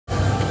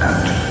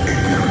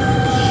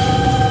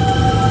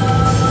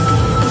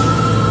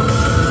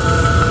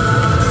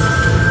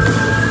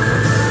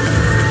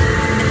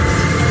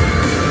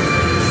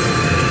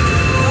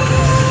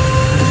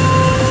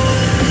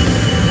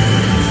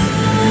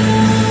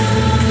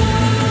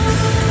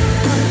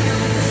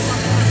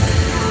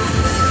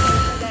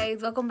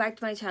guys, welcome back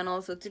to my channel.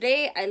 So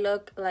today I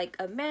look like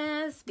a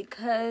mess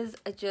because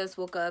I just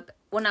woke up.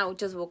 Well, not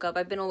just woke up,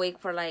 I've been awake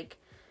for like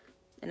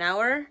an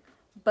hour.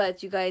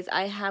 But you guys,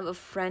 I have a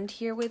friend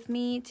here with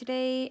me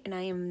today and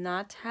I am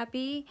not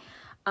happy.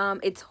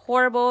 It's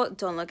horrible.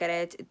 Don't look at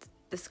it. It's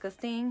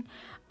disgusting.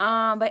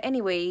 But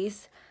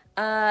anyways,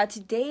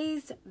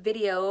 today's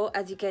video,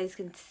 as you guys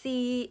can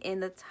see in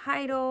the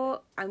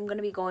title, I'm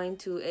gonna be going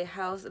to a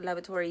Haus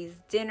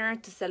Laboratories dinner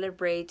to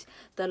celebrate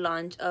the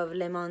launch of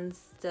Le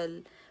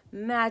Monster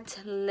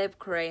matte lip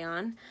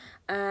crayon.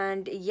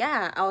 And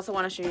yeah, I also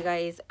want to show you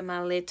guys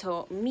my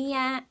little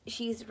Mia.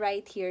 She's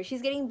right here.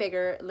 She's getting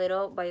bigger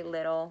little by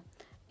little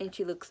and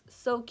she looks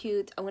so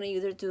cute. I'm gonna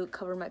use her to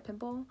cover my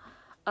pimple.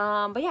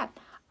 But yeah,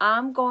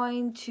 I'm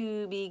going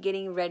to be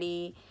getting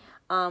ready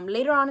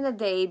later on in the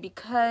day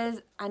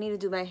because I need to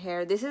do my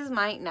hair. This is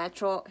my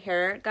natural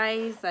hair,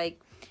 guys. Like,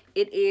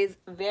 it is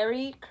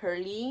very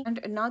curly and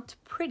not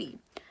pretty.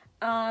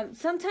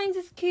 Sometimes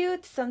it's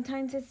cute,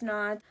 sometimes it's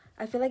not.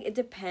 I feel like it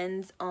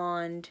depends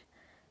on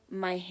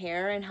my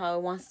hair and how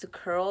it wants to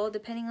curl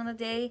depending on the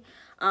day.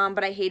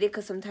 But I hate it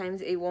because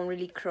sometimes it won't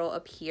really curl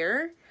up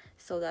here,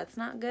 so that's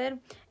not good.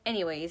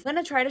 Anyways, I'm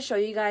gonna try to show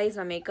you guys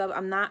my makeup.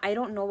 I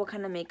don't know what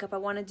kind of makeup I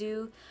want to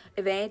do.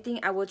 If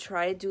anything, I will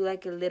try to do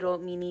like a little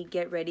mini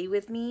get ready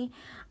with me,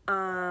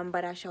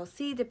 but I shall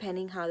see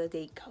depending how the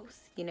day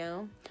goes, you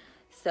know.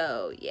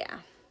 So yeah.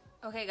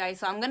 Okay guys,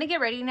 so I'm gonna get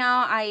ready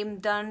now. I'm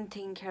done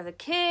taking care of the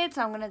kids,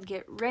 so I'm gonna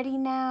get ready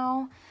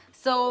now.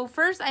 So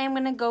first I am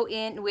gonna go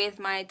in with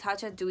my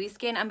Tatcha Dewy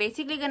Skin. I'm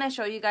basically gonna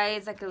show you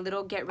guys like a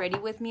little get ready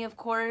with me, of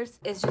course.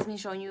 It's just me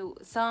showing you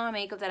some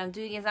makeup that I'm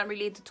doing. It's not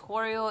really a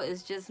tutorial,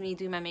 it's just me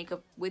doing my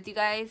makeup with you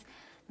guys.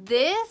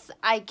 This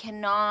I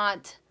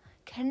cannot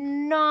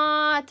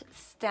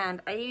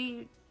stand.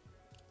 I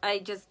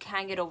just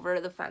can't get over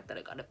the fact that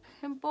I got a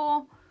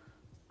pimple.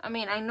 I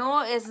mean, I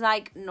know it's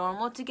like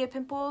normal to get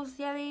pimples,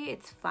 Yali.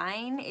 It's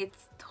fine.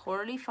 It's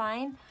totally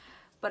fine.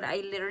 But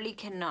I literally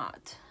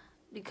cannot.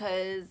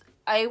 Because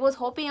I was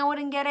hoping I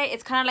wouldn't get it.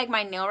 It's kind of like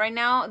my nail right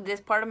now. This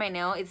part of my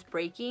nail is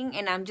breaking.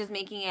 And I'm just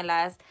making it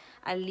last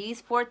at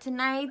least for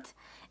tonight.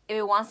 If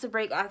it wants to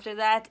break after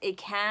that, it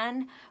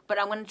can. But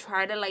I'm going to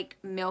try to like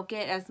milk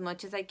it as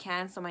much as I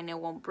can so my nail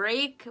won't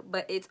break.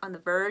 But it's on the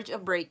verge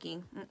of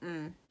breaking.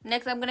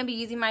 Next, I'm going to be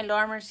using my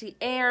Laura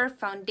Mercier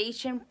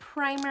Foundation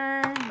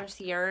Primer.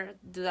 Mercier,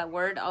 do that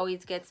word,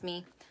 always gets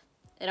me.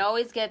 It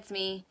always gets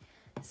me.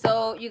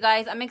 So, you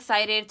guys, I'm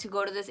excited to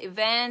go to this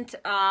event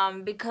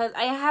because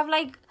I have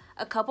like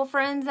a couple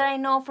friends that I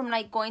know from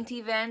like going to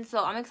events.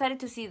 So, I'm excited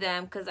to see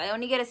them because I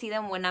only get to see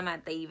them when I'm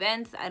at the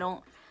events. I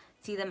don't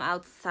see them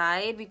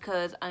outside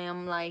because I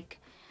am like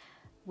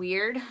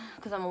weird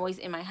because I'm always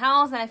in my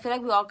house and I feel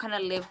like we all kind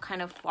of live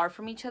kind of far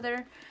from each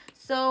other.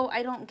 So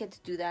I don't get to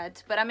do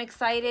that, but I'm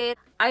excited.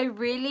 I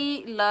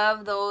really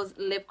love those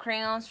lip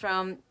crayons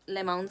from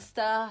Le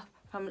Monster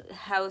from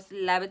Haus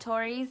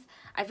Laboratories.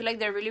 I feel like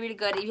they're really, really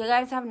good. If you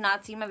guys have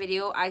not seen my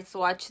video, I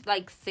swatched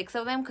like 6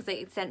 of them because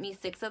they sent me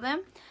 6 of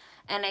them.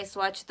 And I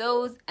swatched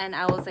those and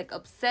I was like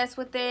obsessed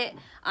with it.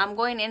 I'm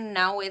going in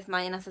now with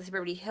my Anastasia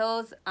Beverly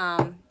Hills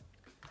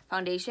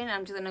foundation.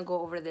 I'm just going to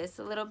go over this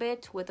a little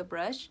bit with a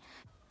brush.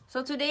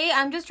 So today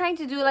I'm just trying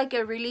to do like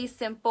a really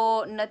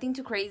simple, nothing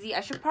too crazy.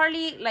 I should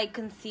probably like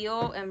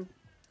conceal and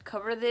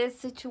cover this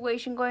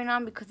situation going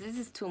on because this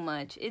is too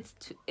much. It's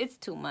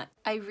too much.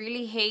 I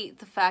really hate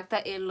the fact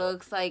that it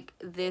looks like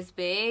this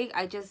big.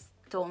 I just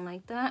don't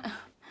like that.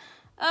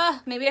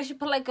 Maybe I should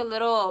put like a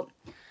little,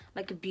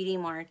 like a beauty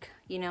mark,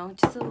 you know,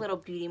 just a little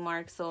beauty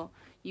mark so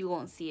you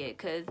won't see it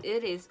because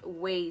it is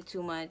way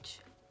too much.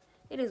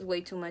 It is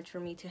way too much for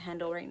me to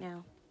handle right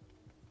now.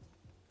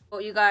 Well,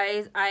 you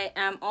guys, I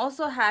am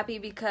also happy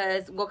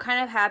because, well,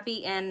 kind of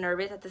happy and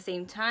nervous at the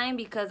same time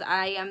because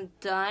I am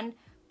done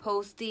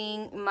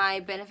posting my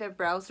benefit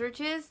brow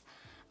searches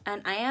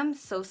and I am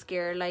so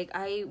scared. Like,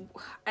 I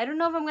don't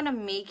know if I'm gonna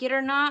make it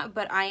or not,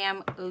 but I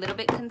am a little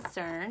bit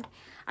concerned.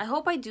 I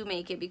hope I do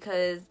make it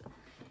because,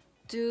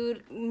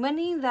 dude,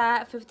 winning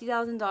that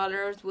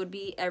 $50,000 would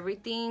be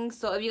everything.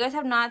 So if you guys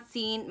have not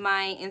seen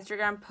my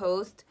Instagram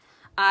post,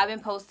 I've been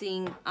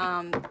posting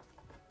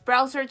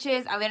brow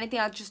searches. Of anything,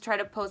 I'll just try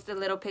to post a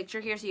little picture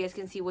here so you guys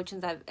can see which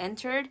ones I've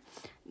entered.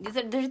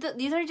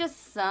 These are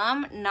just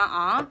some,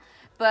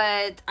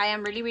 but I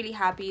am really, really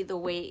happy the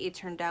way it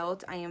turned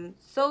out. I am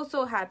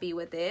so happy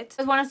with it. If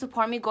you guys want to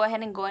support me, go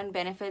ahead and go on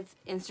Benefits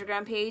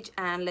Instagram page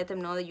and let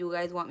them know that you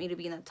guys want me to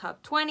be in the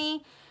top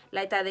 20.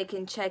 Like that they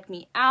can check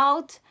me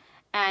out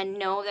and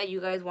know that you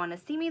guys want to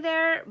see me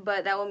there.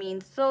 But that will mean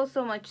so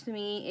much to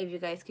me if you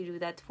guys could do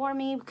that for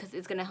me because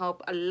it's going to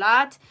help a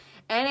lot.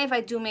 And if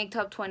I do make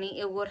top 20,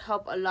 it would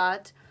help a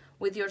lot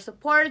with your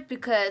support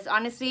because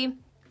honestly,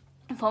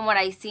 from what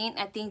I've seen,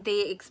 I think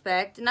they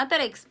expect, not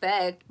that I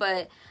expect,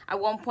 but at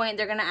one point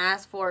they're going to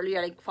ask for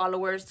your like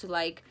followers to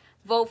like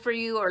vote for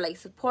you or like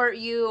support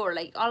you or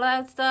like all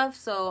that stuff.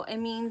 So it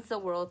means the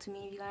world to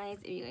me, you guys,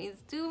 if you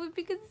guys do it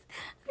because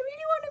I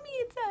really want to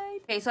be inside.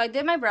 Okay, so I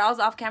did my brows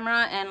off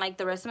camera and like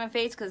the rest of my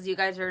face because you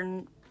guys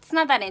are it's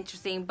not that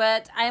interesting,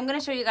 but I am going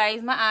to show you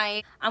guys my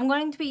eye. I'm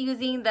going to be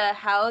using the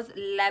Haus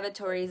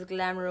Laboratories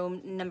Glam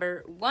Room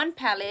 #1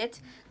 palette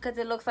because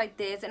it looks like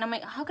this. And I'm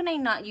like, how can I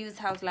not use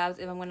Haus Labs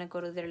if I'm going to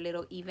go to their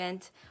little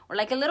event or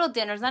like a little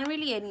dinner? It's not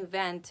really an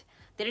event.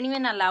 They didn't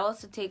even allow us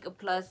to take a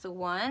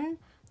 +1.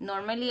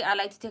 Normally, I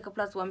like to take a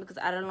 +1 because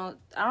I don't know.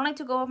 I don't like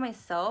to go by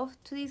myself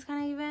to these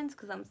kind of events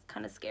because I'm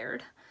kind of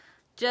scared.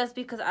 Just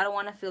because I don't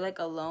want to feel like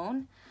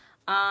alone.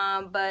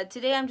 But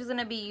today I'm just going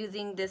to be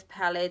using this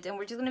palette, and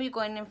we're just going to be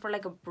going in for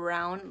like a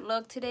brown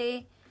look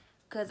today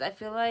because I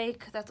feel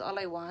like that's all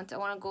I want. I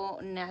want to go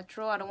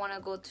natural. I don't want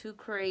to go too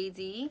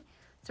crazy.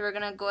 So we're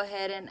going to go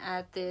ahead and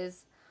add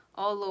this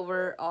all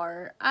over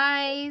our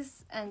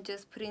eyes and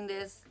just putting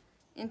this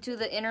into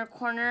the inner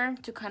corner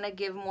to kind of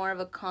give more of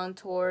a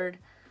contoured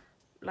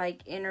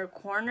like inner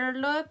corner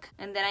look.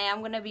 And then I am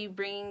going to be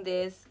bringing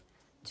this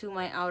to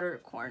my outer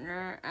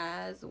corner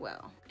as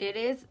well. It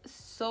is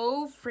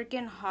so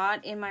freaking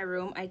hot in my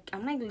room.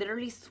 I'm like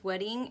literally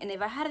sweating, and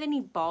if I had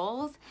any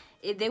balls,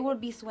 they would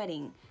be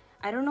sweating.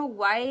 I don't know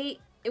why.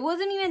 It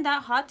wasn't even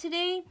that hot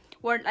today,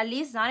 or at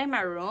least not in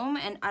my room,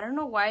 and I don't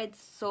know why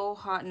it's so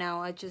hot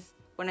now.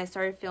 When I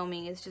started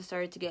filming, it's just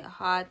started to get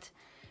hot,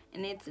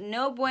 and it's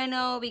no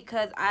bueno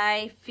because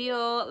I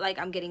feel like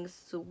I'm getting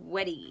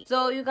sweaty.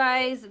 So you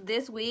guys,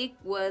 this week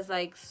was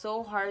like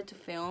so hard to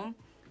film.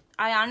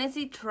 I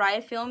honestly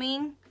tried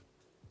filming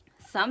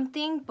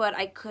something, but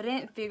I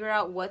couldn't figure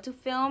out what to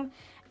film.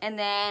 And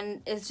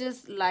then it's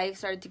just life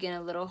started to get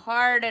a little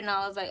hard, and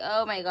I was like,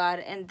 oh my god.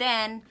 And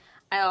then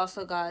I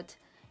also got,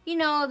 you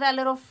know, that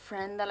little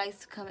friend that likes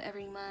to come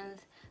every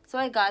month. So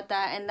I got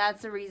that, and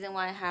that's the reason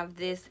why I have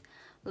this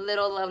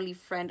little lovely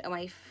friend on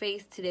my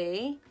face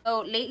today.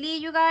 So lately,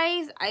 you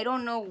guys, I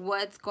don't know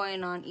what's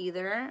going on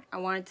either. I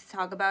wanted to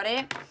talk about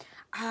it.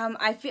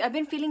 I've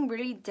been feeling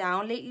really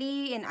down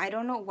lately, and I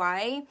don't know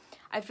why.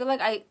 I feel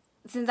like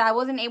since I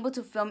wasn't able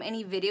to film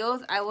any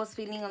videos, I was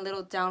feeling a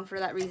little down for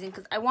that reason,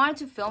 because I wanted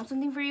to film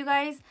something for you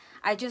guys.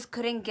 I just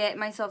couldn't get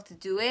myself to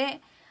do it,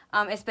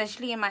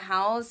 especially in my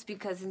house,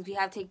 because since we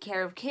have to take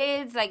care of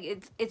kids, like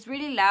it's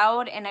really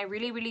loud, and I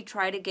really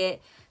try to get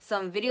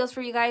some videos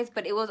for you guys,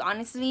 but it was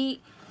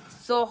honestly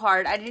so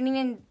hard. I didn't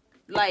even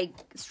like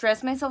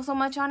stress myself so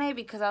much on it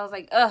because I was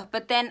like, ugh.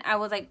 But then I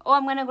was like, oh,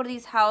 I'm gonna go to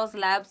these Haus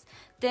Labs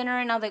dinner,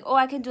 and I was like, oh,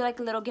 I can do like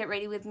a little get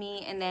ready with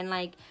me, and then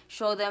like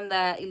show them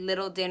the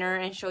little dinner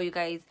and show you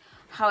guys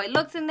how it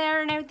looks in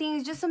there and everything.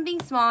 It's just something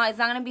small. It's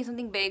not gonna be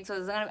something big, so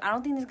I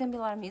don't think there's gonna be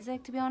a lot of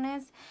music, to be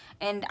honest,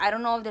 and I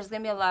don't know if there's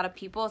gonna be a lot of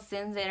people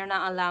since they're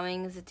not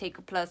allowing us to take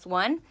a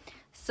 +1.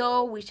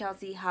 So we shall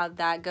see how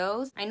that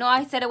goes. I know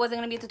I said it wasn't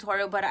going to be a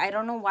tutorial, but I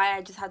don't know why.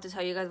 I just have to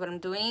tell you guys what I'm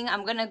doing.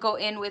 I'm going to go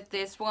in with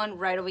this one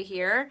right over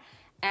here.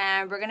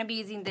 And we're going to be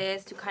using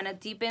this to kind of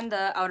deepen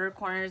the outer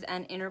corners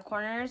and inner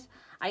corners.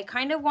 I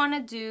kind of want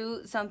to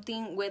do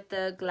something with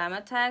the Glam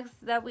Attacks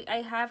that I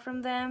have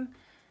from them.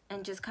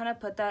 And just kind of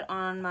put that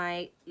on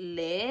my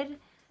lid.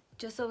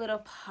 Just a little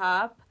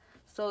pop.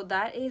 So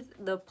that is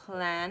the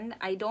plan.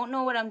 I don't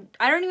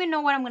even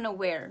know what I'm going to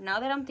wear. Now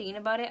that I'm thinking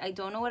about it, I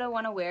don't know what I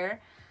want to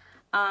wear.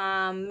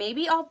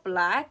 Maybe all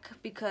black,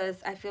 because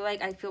I feel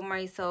like I feel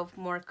myself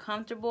more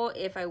comfortable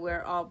if I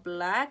wear all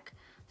black.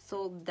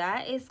 So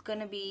that is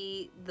gonna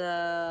be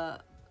the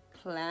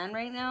plan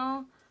right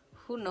now.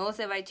 Who knows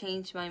if I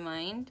change my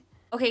mind.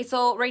 Okay,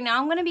 so right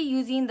now I'm gonna be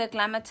using the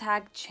Glam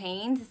Attack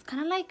chains. It's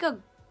kind of like a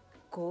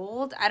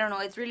gold. I don't know.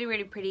 It's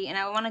really pretty, and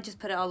I want to just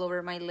put it all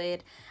over my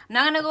lid. I'm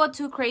not gonna go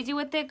too crazy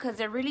with it because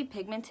they're really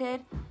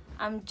pigmented.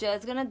 I'm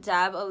just gonna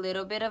dab a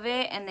little bit of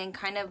it and then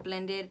kind of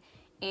blend it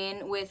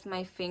in with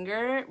my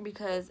finger,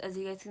 because as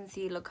you guys can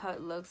see, look how it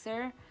looks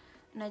there.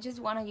 And I just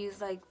want to use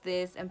like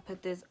this and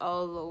put this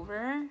all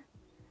over,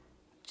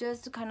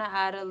 just to kind of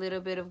add a little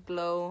bit of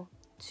glow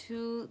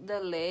to the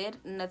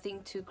lid.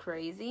 Nothing too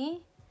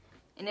crazy.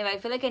 And if I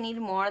feel like I need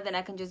more, then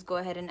I can just go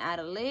ahead and add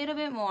a little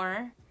bit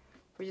more.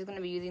 We're just going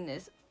to be using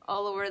this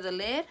all over the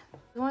lid.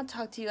 I want to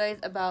talk to you guys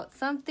about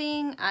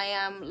something I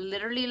am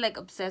literally like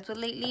obsessed with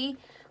lately.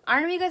 I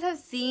don't know if you guys have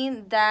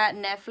seen that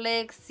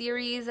Netflix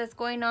series that's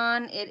going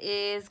on. It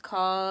is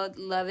called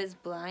Love is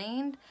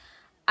Blind.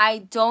 I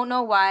don't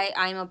know why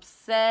I'm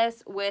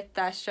obsessed with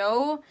that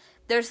show.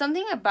 There's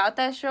something about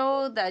that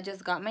show that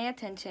just got my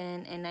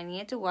attention, and I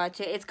needed to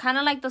watch it. It's kind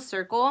of like The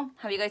Circle.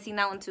 Have you guys seen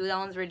that one too? That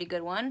one's a really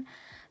good one.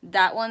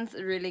 That one's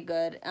really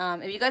good.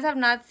 If you guys have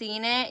not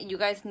seen it, you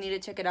guys need to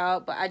check it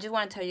out. But I just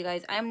want to tell you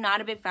guys, I'm not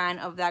a big fan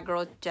of that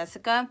girl,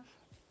 Jessica.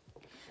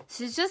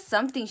 She's just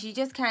something. She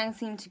just can't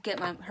seem to get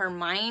her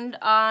mind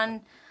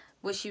on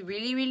what she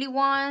really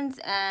wants,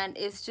 and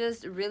it's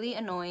just really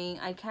annoying.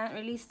 I can't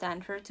really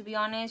stand her, to be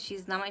honest.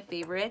 She's not my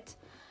favorite.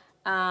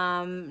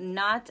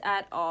 Not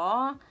at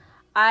all.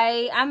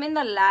 I am in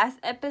the last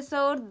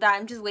episode that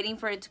I'm just waiting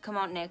for it to come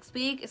out next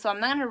week, so I'm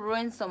not gonna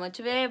ruin so much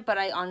of it, but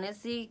I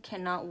honestly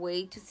cannot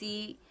wait to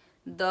see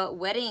the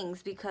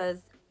weddings, because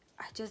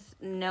I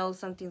just know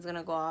something's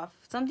gonna go off.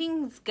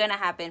 Something's gonna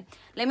happen.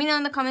 Let me know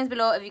in the comments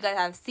below if you guys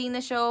have seen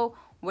the show.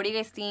 What do you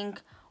guys think?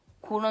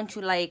 who don't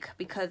you like?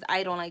 Because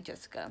I don't like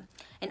Jessica.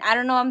 And I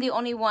don't know, I'm the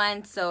only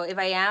one, so if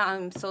I am,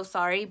 I'm so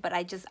sorry, but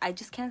I just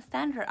can't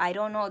stand her. I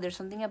don't know, there's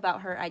something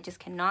about her, I just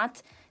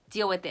cannot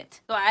deal with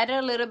it. So I added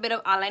a little bit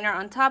of eyeliner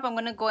on top. I'm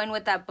gonna go in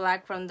with that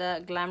black from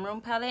the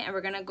Grwm palette, and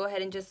we're gonna go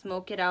ahead and just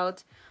smoke it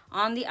out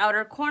on the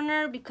outer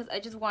corner, because I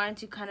just wanted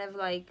to kind of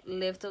like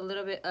lift a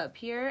little bit up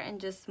here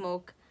and just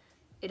smoke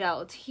it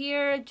out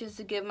here, just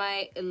to give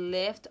my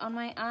lift on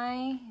my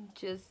eye.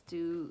 Just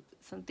do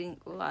something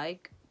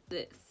like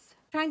this.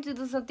 Trying to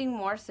do something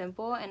more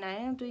simple, and I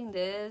am doing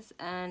this,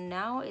 and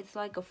now it's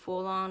like a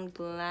full-on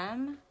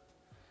glam,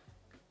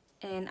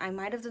 and I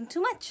might have done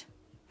too much.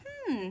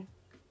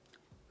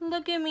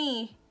 Look at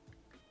me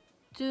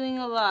doing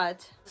a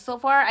lot. So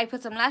far I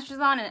put some lashes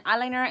on and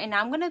eyeliner, and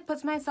now I'm gonna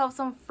put myself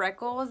some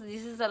freckles.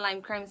 This is a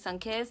Lime Crime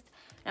Sunkissed,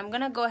 and I'm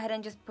gonna go ahead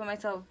and just put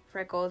myself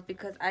freckles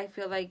because I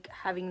feel like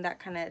having that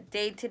kind of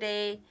day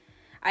today.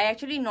 I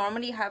actually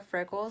normally have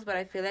freckles, but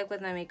I feel like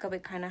with my makeup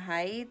it kind of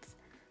hides.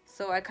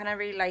 So I kind of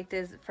really like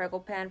this freckle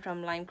pen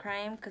from Lime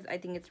Crime because I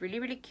think it's really,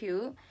 really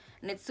cute.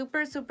 And it's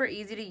super, super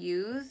easy to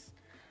use.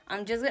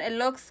 It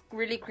looks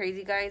really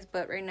crazy, guys,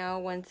 but right now,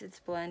 once it's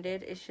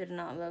blended, it should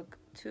not look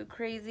too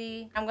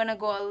crazy. I'm going to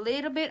go a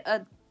little bit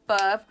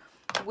above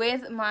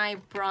with my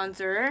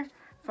bronzer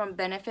from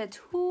Benefit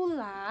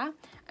Hoola.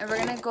 And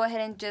we're going to go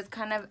ahead and just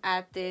kind of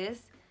add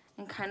this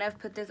and kind of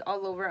put this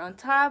all over on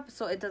top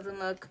so it doesn't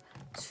look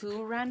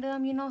too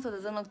random, you know, so it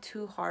doesn't look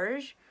too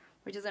harsh.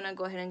 We're just gonna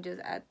go ahead and just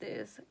add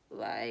this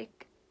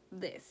like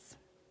this.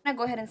 I'm gonna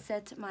go ahead and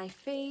set my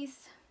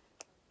face.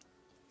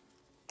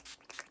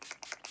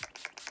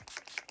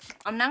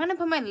 I'm not gonna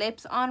put my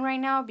lips on right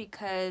now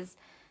because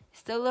it's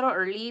still a little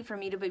early for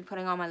me to be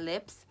putting on my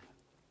lips.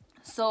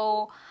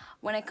 So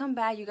when I come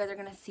back, you guys are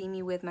gonna see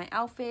me with my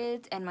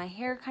outfit and my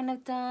hair kind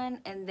of done,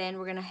 and then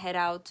we're gonna head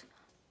out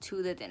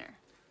to the dinner.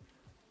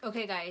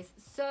 Okay guys,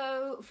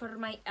 so for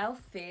my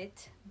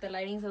outfit, the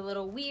lighting's a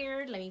little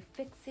weird. Let me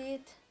fix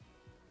it.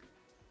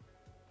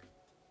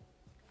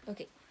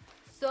 Okay,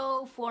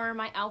 so for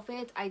my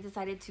outfit, I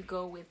decided to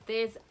go with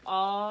this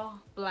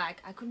all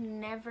black. I could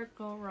never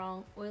go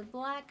wrong with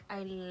black.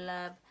 I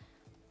love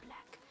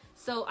black.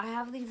 So I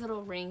have these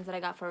little rings that I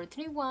got for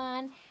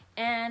 21,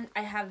 and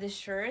I have this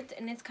shirt,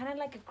 and it's kind of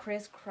like a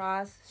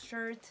crisscross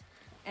shirt,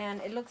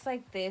 and it looks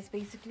like this.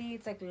 Basically,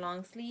 it's like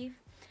long sleeve,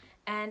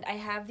 and I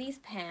have these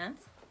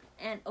pants,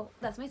 and oh,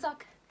 that's my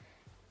sock.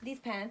 These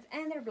pants,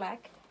 and they're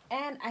black,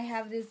 and I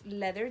have this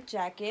leather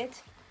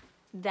jacket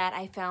that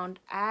I found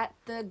at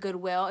the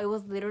Goodwill. It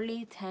was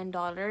literally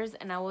 $10,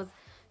 and I was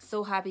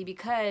so happy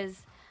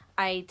because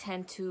I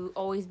tend to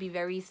always be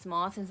very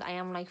small since I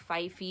am like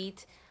 5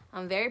 feet.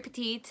 I'm very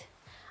petite,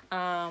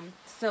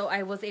 so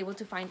I was able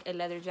to find a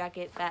leather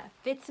jacket that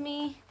fits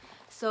me.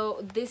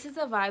 So this is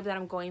the vibe that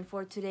I'm going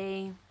for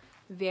today.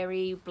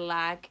 Very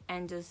black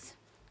and just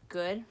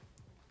good,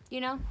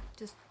 you know,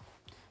 just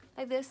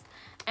like this.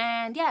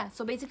 And yeah,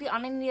 so basically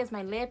all I need is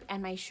my lip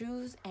and my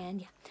shoes,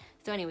 and yeah.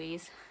 So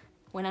anyways,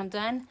 when I'm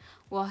done,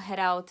 we'll head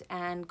out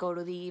and go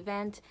to the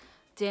event.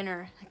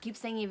 Dinner. I keep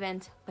saying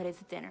event, but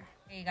it's a dinner.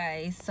 Hey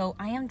guys, so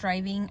I am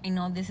driving. I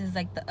know this is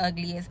like the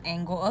ugliest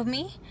angle of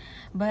me,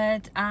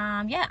 but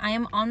yeah, I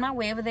am on my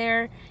way over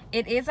there.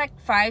 It is like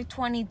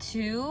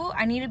 5:22.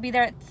 I need to be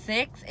there at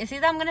 6. It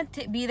says I'm gonna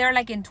be there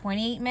like in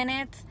 28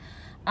 minutes.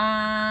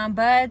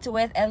 But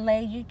with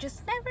LA, you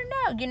just never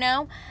know, you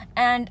know.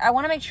 And I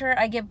want to make sure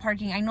I get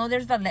parking. I know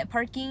there's valet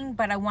parking,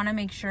 but I want to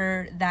make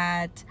sure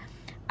that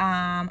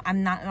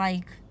I'm not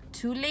like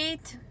too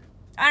late.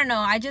 I don't know,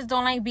 I just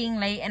don't like being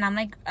late, and I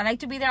like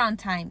to be there on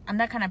time. I'm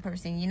that kind of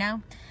person, you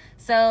know.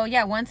 So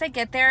yeah, once I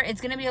get there,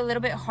 it's gonna be a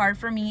little bit hard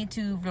for me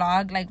to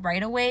vlog like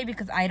right away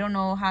because I don't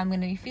know how I'm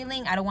gonna be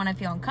feeling. I don't want to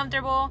feel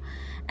uncomfortable,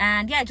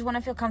 and yeah, I just want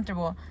to feel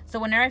comfortable. So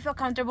whenever I feel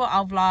comfortable,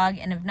 I'll vlog,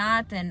 and if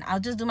not, then I'll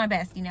just do my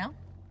best, you know.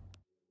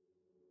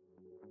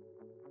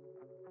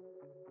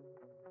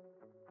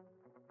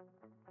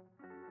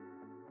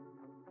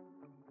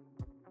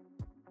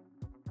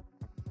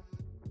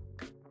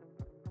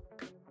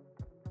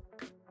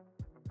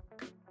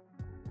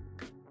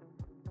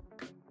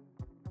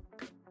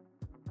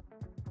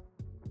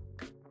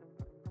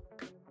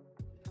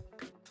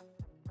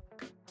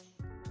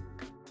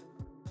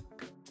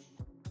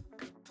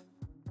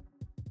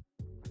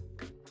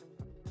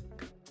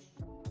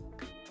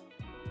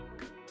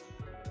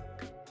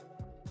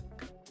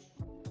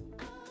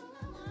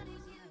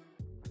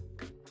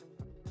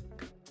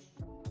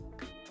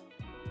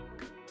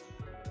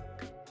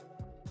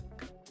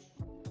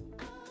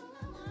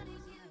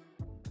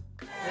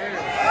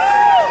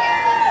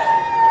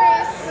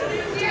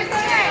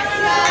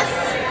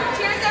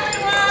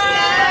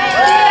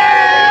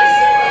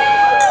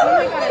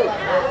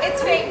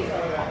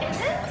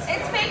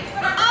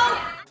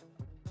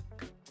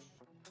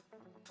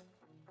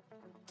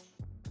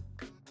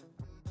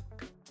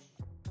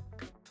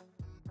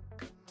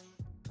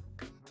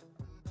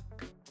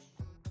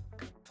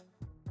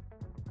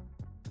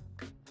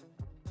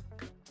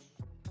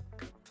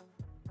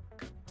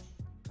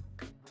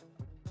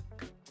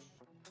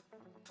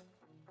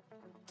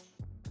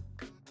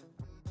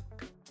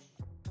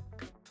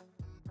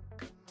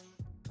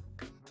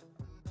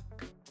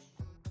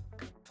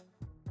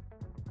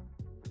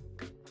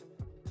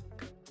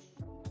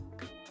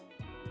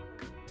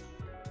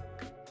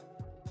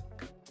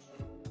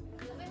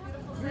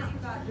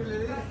 You're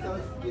literally so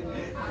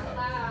skinny.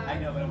 I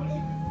know, but I want to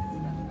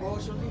keep this. Oh,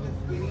 she'll keep it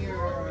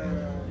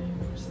skinnier.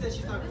 She said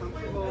she's not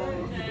comfortable.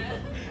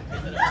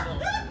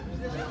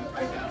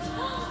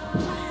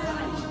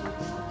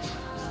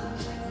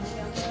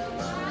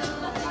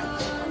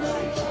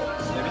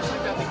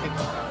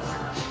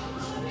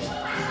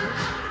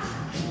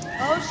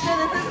 Oh shit,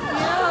 this is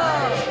cute.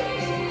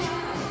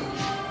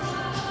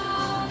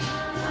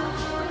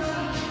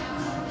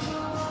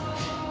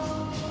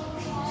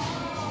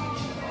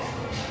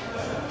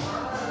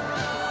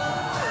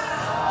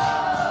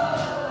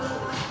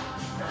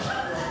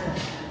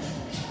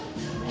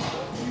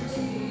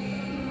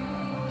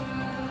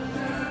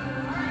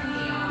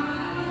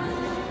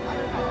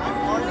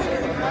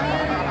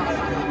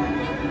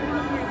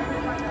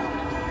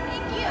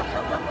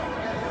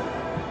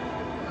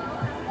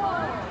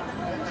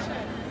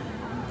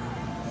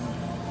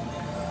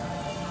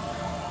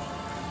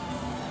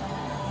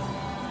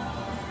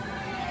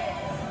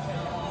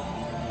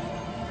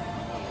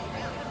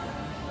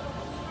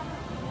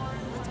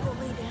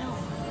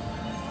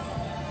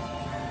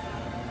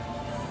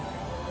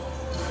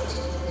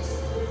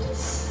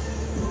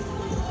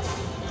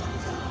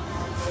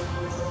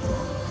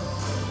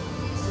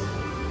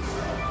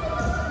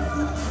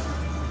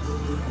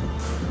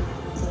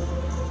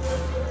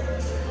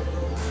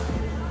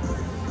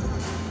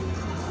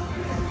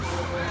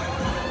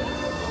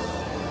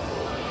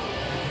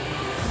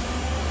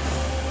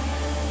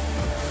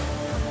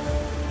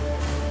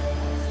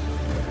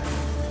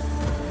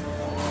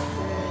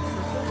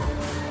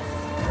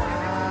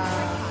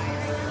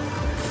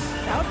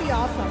 That would be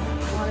awesome,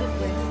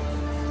 honestly.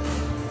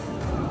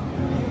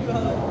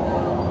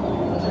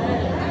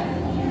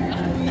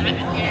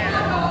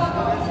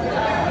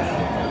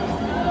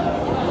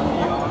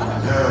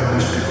 Their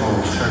mystical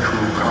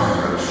sexual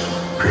congress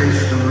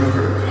creates the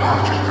river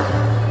Hajika,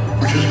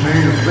 which is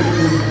made of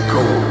liquid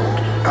gold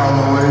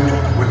alloyed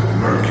with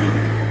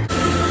mercury.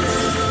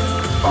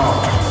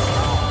 Art.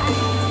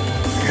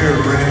 Here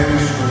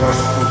reigns the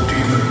lustful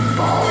demon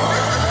Baal,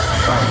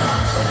 son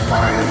of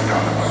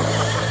WISDOME.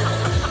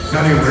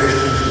 Many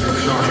races of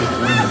exotic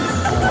women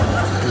born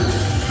from his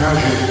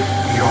magic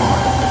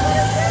yawn.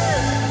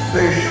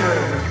 They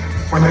shed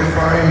when they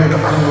find an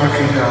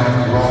unlucky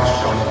man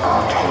lost on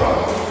Atara.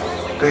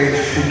 They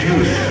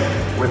seduce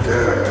him with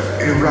their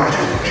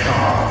erotic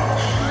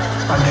charms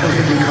until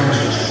he becomes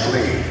a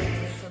slave.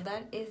 So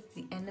that is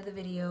the end of the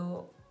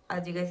video.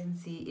 As you guys can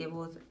see, it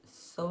was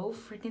so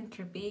freaking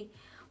trippy.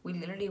 We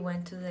literally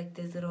went to like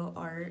this little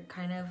art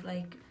kind of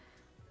like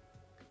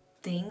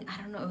thing.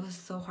 I don't know, it was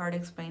so hard to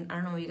explain. I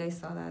don't know if you guys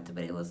saw that,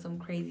 but it was some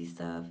crazy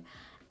stuff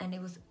and it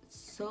was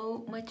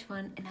so much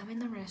fun. And I'm in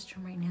the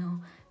restroom right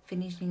now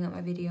finishing up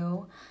my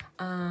video.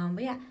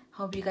 But yeah,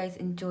 hope you guys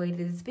enjoyed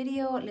this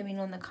video. Let me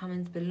know in the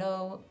comments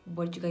below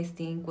what you guys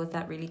think. Was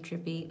that really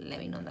trippy? Let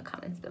me know in the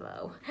comments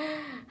below.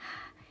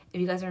 If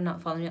you guys are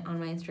not following me on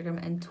my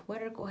Instagram and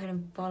Twitter, go ahead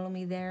and follow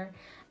me there.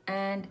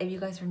 And if you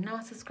guys are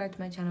not subscribed to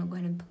my channel, go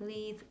ahead and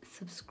please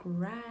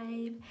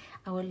subscribe.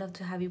 I would love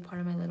to have you part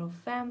of my little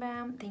fam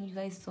bam. Thank you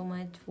guys so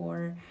much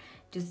for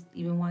just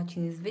even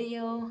watching this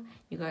video.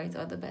 You guys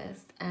are the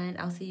best, and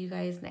I'll see you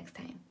guys next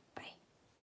time.